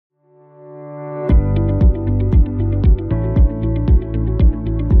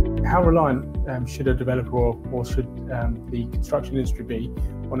how reliant should a developer or should the construction industry be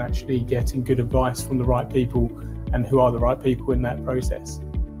on actually getting good advice from the right people, and who are the right people in that process?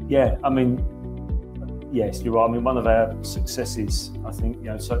 Yeah, I mean, yes, you're right. I mean, one of our successes, I think,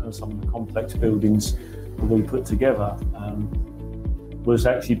 certainly some of the complex buildings that we put together, was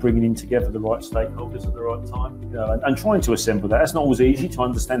actually bringing in together the right stakeholders at the right time, and trying to assemble that. It's not always easy to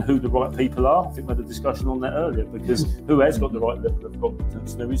understand who the right people are. I think we had a discussion on that earlier, because who has got the right level of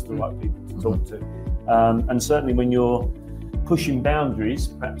competence, and who is the right people to talk to. And certainly when you're pushing boundaries,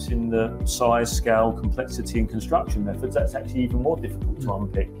 perhaps in the size, scale, complexity and construction methods, that's actually even more difficult to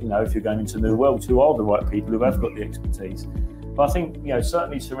unpick. If you're going into new worlds, who are the right people who have got the expertise? But I think,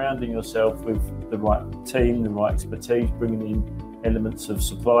 certainly surrounding yourself with the right team, the right expertise, bringing in elements of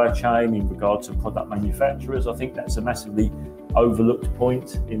supply chain in regard to product manufacturers, I think that's a massively overlooked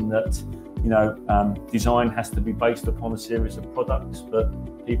point, in that design has to be based upon a series of products, but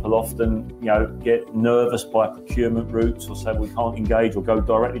people often get nervous by procurement routes, or say we can't engage or go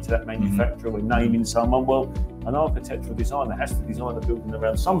directly to that manufacturer. We're naming someone. Well, an architectural designer has to design a building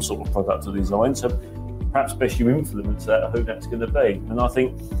around some sort of product or design, so perhaps best you influence that, who that's going to be. And I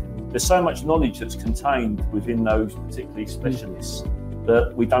think there's so much knowledge that's contained within those particularly specialists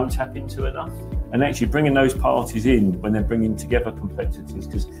that we don't tap into enough. And actually bringing those parties in when they're bringing together complexities,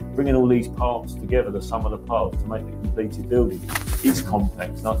 because bringing all these parts together, the sum of the parts to make a completed building, is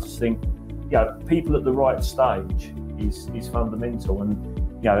complex. And I just think, people at the right stage is fundamental.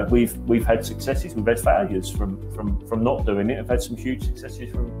 And we've had successes, we've had failures from not doing it. I've had some huge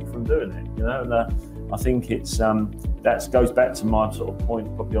successes from doing it. And I think it's that goes back to my sort of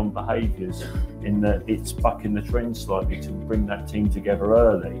point probably on behaviours, in that it's bucking the trend slightly to bring that team together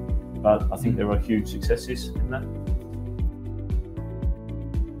early. But I think there are huge successes in that.